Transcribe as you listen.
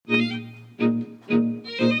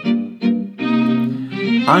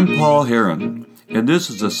I'm Paul Heron, and this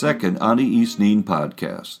is the second Anais Nin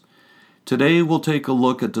podcast. Today we'll take a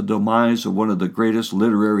look at the demise of one of the greatest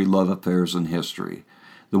literary love affairs in history,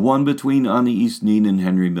 the one between Anais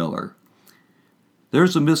Nin-Henry Miller.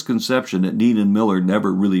 There's a misconception that Nin and Miller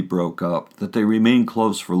never really broke up, that they remained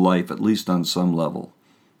close for life, at least on some level.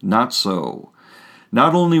 Not so.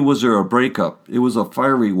 Not only was there a breakup, it was a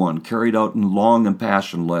fiery one carried out in long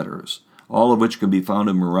impassioned letters, all of which can be found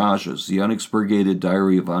in Mirage's The Unexpurgated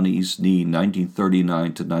Diary of Anais Nin, 1939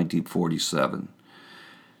 to 1947.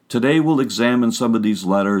 Today we'll examine some of these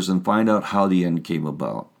letters and find out how the end came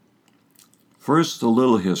about. First, a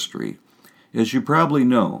little history. As you probably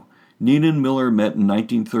know, Nin and Miller met in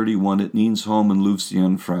 1931 at Nin's home in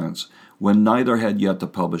Lucien, France, when neither had yet to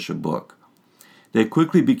publish a book. They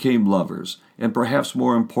quickly became lovers, and perhaps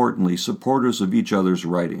more importantly, supporters of each other's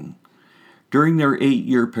writing. During their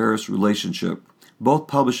 8-year Paris relationship, both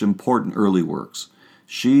published important early works.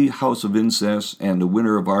 She, House of Incest and The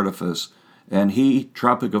Winter of Artifice, and he,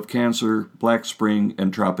 Tropic of Cancer, Black Spring,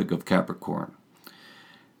 and Tropic of Capricorn.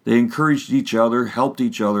 They encouraged each other, helped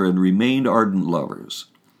each other, and remained ardent lovers.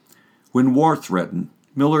 When war threatened,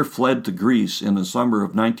 Miller fled to Greece in the summer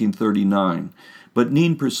of 1939, but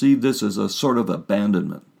Nin perceived this as a sort of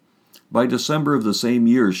abandonment. By December of the same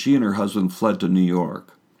year, she and her husband fled to New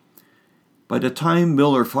York. By the time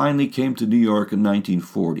Miller finally came to New York in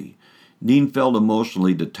 1940, Nin felt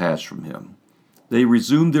emotionally detached from him. They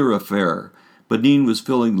resumed their affair, but Nin was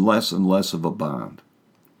feeling less and less of a bond.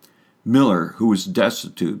 Miller, who was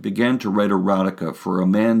destitute, began to write erotica for a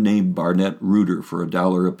man named Barnett Reuter for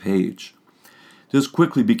 $1 a page. This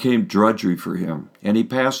quickly became drudgery for him, and he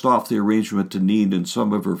passed off the arrangement to Nin and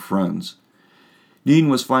some of her friends. Nin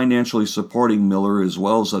was financially supporting Miller as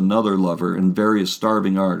well as another lover and various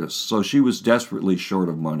starving artists, so she was desperately short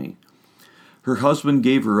of money. Her husband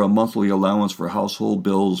gave her a monthly allowance for household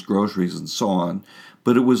bills, groceries, and so on,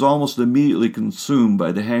 but it was almost immediately consumed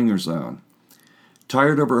by the hangers-on.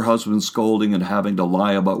 Tired of her husband's scolding and having to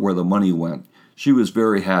lie about where the money went, she was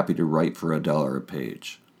very happy to write for $1 a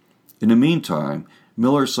page. In the meantime,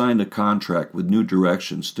 Miller signed a contract with New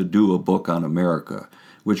Directions to do a book on America,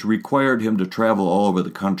 which required him to travel all over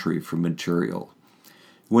the country for material.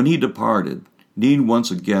 When he departed, Nin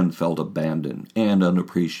once again felt abandoned and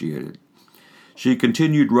unappreciated. She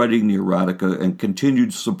continued writing the erotica and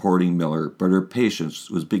continued supporting Miller, but her patience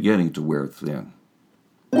was beginning to wear thin.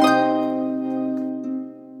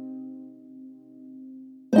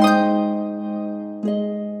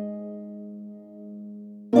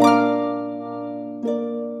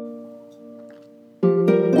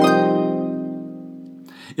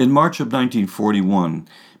 In March of 1941,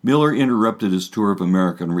 Miller interrupted his tour of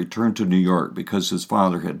America and returned to New York because his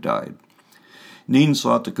father had died. Nin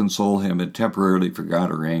sought to console him and temporarily forgot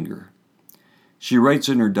her anger. She writes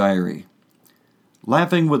in her diary,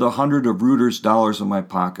 "Laughing with 100 of Reuter's dollars in my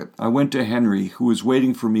pocket, I went to Henry, who was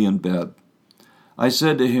waiting for me in bed. I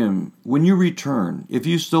said to him, 'When you return, if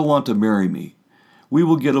you still want to marry me, we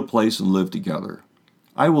will get a place and live together.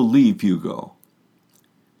 I will leave Hugo.'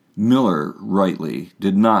 Miller, rightly,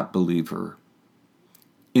 did not believe her.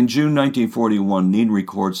 In June 1941, Nin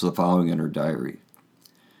records the following in her diary.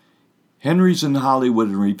 Henry's in Hollywood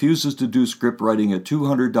and refuses to do script writing at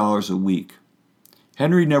 $200 a week.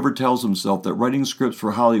 Henry never tells himself that writing scripts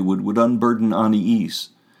for Hollywood would unburden Anais.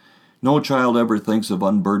 No child ever thinks of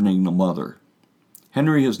unburdening the mother.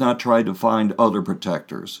 Henry has not tried to find other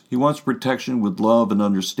protectors. He wants protection with love and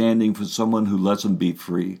understanding from someone who lets him be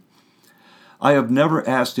free. I have never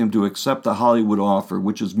asked him to accept the Hollywood offer,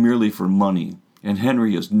 which is merely for money, and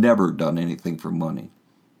Henry has never done anything for money."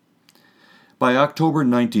 By October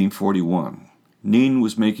 1941, Nin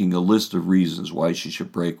was making a list of reasons why she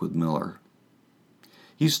should break with Miller.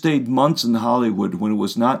 He stayed months in Hollywood when it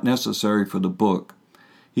was not necessary for the book.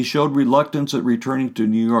 He showed reluctance at returning to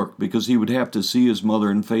New York because he would have to see his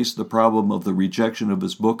mother and face the problem of the rejection of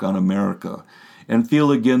his book on America, and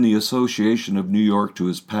feel again the association of New York to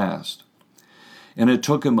his past. And it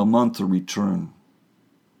took him a month to return.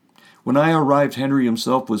 When I arrived, Henry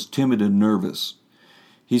himself was timid and nervous.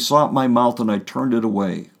 He sought my mouth and I turned it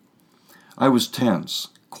away. I was tense,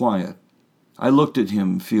 quiet. I looked at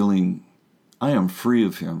him, feeling, I am free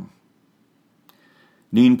of him.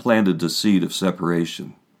 Nin planted the seed of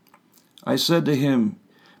separation. I said to him,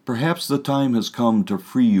 perhaps the time has come to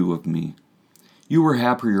free you of me. You were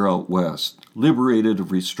happier out west, liberated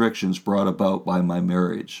of restrictions brought about by my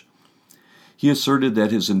marriage. He asserted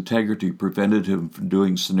that his integrity prevented him from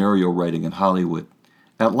doing scenario writing in Hollywood.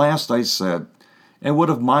 At last I said, and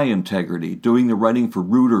what of my integrity, doing the writing for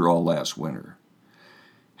Reuter all last winter?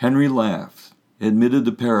 Henry laughed, admitted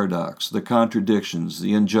the paradox, the contradictions,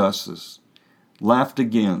 the injustice, laughed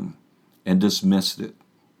again, and dismissed it.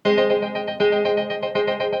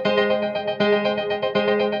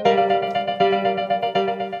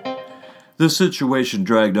 This situation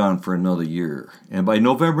dragged on for another year, and by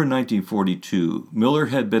November 1942, Miller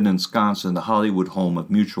had been ensconced in the Hollywood home of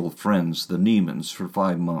mutual friends, the Niemans, for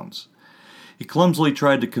 5 months. He clumsily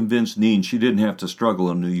tried to convince Nin she didn't have to struggle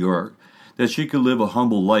in New York, that she could live a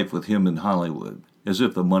humble life with him in Hollywood, as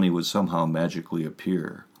if the money would somehow magically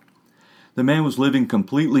appear. The man was living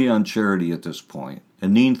completely on charity at this point,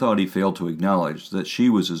 and Nin thought he failed to acknowledge that she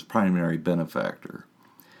was his primary benefactor.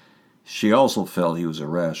 She also felt he was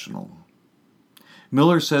irrational.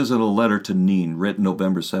 Miller says in a letter to Nin written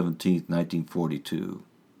November 17, 1942,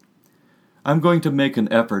 "I'm going to make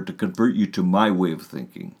an effort to convert you to my way of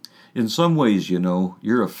thinking. In some ways, you know,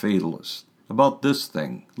 you're a fatalist. About this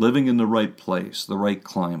thing, living in the right place, the right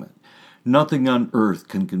climate, nothing on earth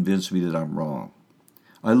can convince me that I'm wrong.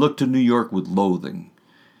 I look to New York with loathing.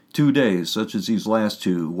 2 days, such as these last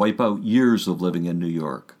 2, wipe out years of living in New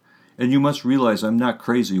York. And you must realize I'm not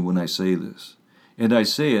crazy when I say this. And I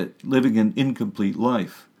say it living an incomplete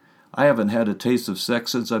life. I haven't had a taste of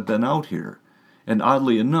sex since I've been out here, and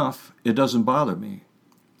oddly enough, it doesn't bother me.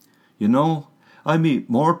 You know, I meet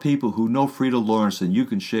more people who know Frida Lawrence than you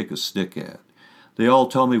can shake a stick at. They all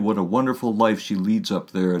tell me what a wonderful life she leads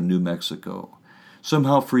up there in New Mexico.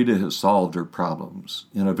 Somehow Frida has solved her problems,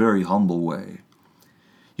 in a very humble way.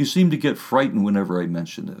 You seem to get frightened whenever I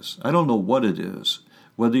mention this. I don't know what it is,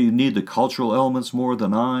 whether you need the cultural elements more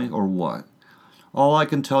than I, or what. All I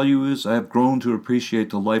can tell you is I have grown to appreciate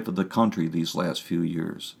the life of the country these last few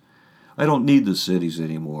years. I don't need the cities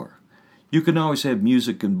anymore. You can always have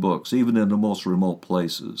music and books, even in the most remote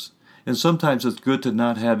places. And sometimes it's good to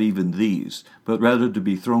not have even these, but rather to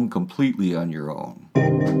be thrown completely on your own."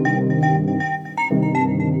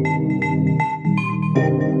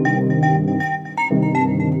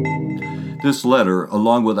 This letter,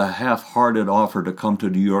 along with a half-hearted offer to come to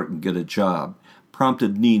New York and get a job,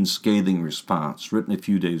 prompted Nin's scathing response, written a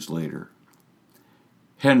few days later.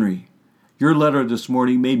 "Henry, your letter this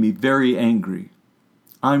morning made me very angry.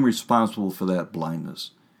 I'm responsible for that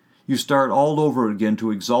blindness. You start all over again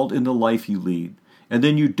to exult in the life you lead, and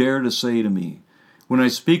then you dare to say to me, when I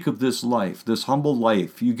speak of this life, this humble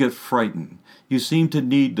life, you get frightened. You seem to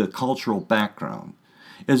need the cultural background,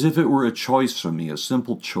 as if it were a choice for me, a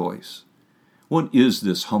simple choice. What is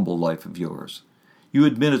this humble life of yours? You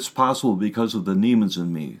admit it's possible because of the Niemans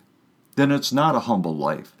and me. Then it's not a humble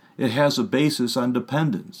life. It has a basis on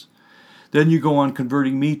dependence. Then you go on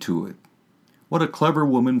converting me to it. What a clever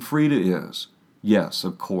woman Frida is. Yes,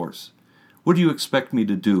 of course. What do you expect me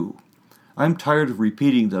to do? I'm tired of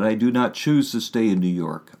repeating that I do not choose to stay in New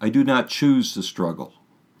York. I do not choose to struggle.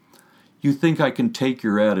 You think I can take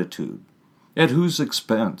your attitude. At whose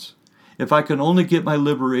expense? If I can only get my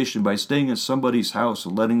liberation by staying at somebody's house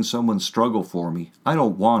and letting someone struggle for me, I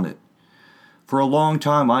don't want it. For a long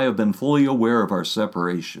time I have been fully aware of our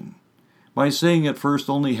separation. My saying it first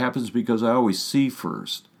only happens because I always see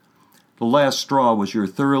first. The last straw was your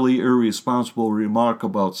thoroughly irresponsible remark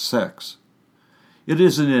about sex. It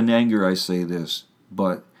isn't in anger I say this,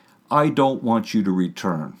 but I don't want you to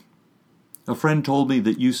return. A friend told me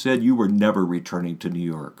that you said you were never returning to New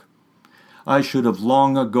York. I should have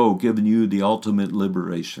long ago given you the ultimate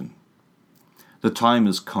liberation. The time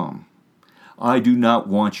has come. I do not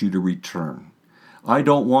want you to return. I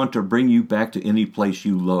don't want to bring you back to any place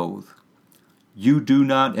you loathe. You do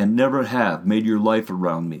not and never have made your life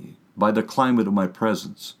around me by the climate of my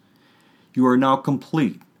presence. You are now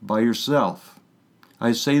complete by yourself.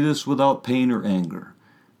 I say this without pain or anger.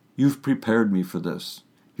 You've prepared me for this.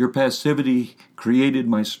 Your passivity created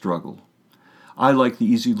my struggle. I like the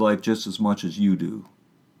easy life just as much as you do.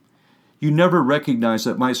 You never recognized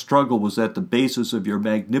that my struggle was at the basis of your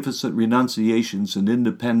magnificent renunciations and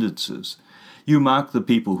independences. You mocked the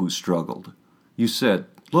people who struggled. You said,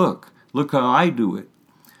 look how I do it.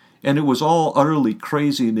 And it was all utterly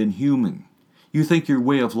crazy and inhuman. You think your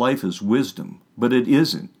way of life is wisdom, but it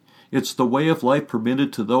isn't. It's the way of life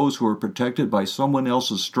permitted to those who are protected by someone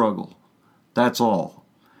else's struggle. That's all.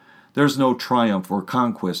 There's no triumph or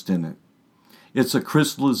conquest in it. It's a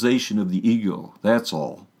crystallization of the ego, that's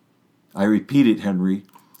all. I repeat it, Henry.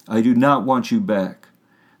 I do not want you back.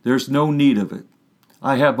 There's no need of it.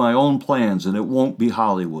 I have my own plans, and it won't be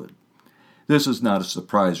Hollywood. This is not a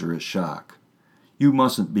surprise or a shock. You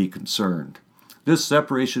mustn't be concerned. This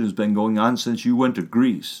separation has been going on since you went to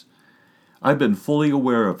Greece. I've been fully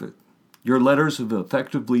aware of it. Your letters have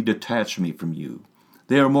effectively detached me from you.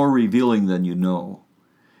 They are more revealing than you know.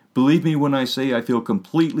 Believe me when I say I feel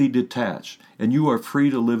completely detached, and you are free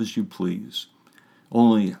to live as you please.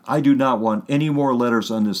 Only, I do not want any more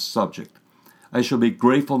letters on this subject. I shall be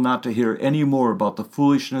grateful not to hear any more about the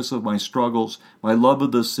foolishness of my struggles, my love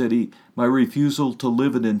of the city, my refusal to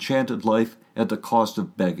live an enchanted life at the cost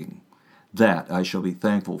of begging. That I shall be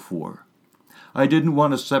thankful for. I didn't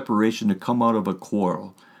want a separation to come out of a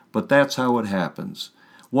quarrel, but that's how it happens.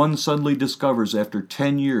 One suddenly discovers after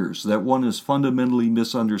 10 years that one is fundamentally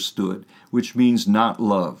misunderstood, which means not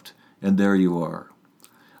loved, and there you are.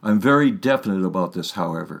 I'm very definite about this,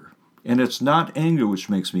 however, and it's not anger which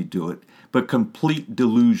makes me do it, but complete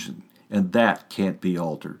delusion, and that can't be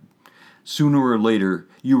altered. Sooner or later,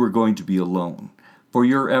 you are going to be alone, for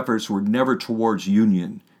your efforts were never towards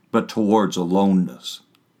union, but towards aloneness.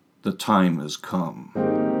 The time has come.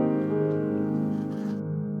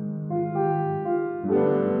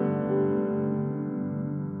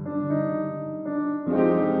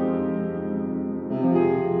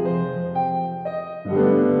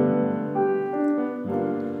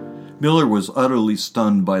 Miller was utterly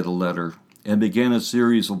stunned by the letter and began a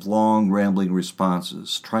series of long, rambling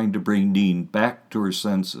responses, trying to bring Nin back to her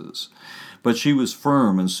senses. But she was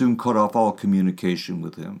firm and soon cut off all communication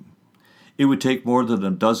with him. It would take more than a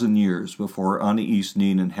dozen years before Anais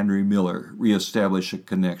Nin-Henry Miller reestablished a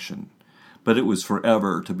connection, but it was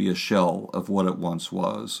forever to be a shell of what it once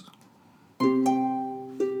was.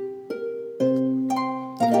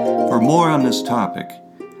 For more on this topic,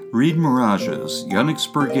 read Mirage's The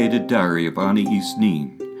Unexpurgated Diary of Anais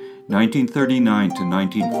Nin, 1939 to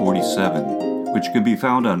 1947, which can be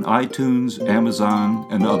found on iTunes, Amazon,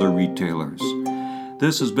 and other retailers.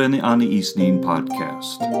 This has been the Anais Nin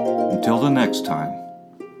Podcast. Until the next time.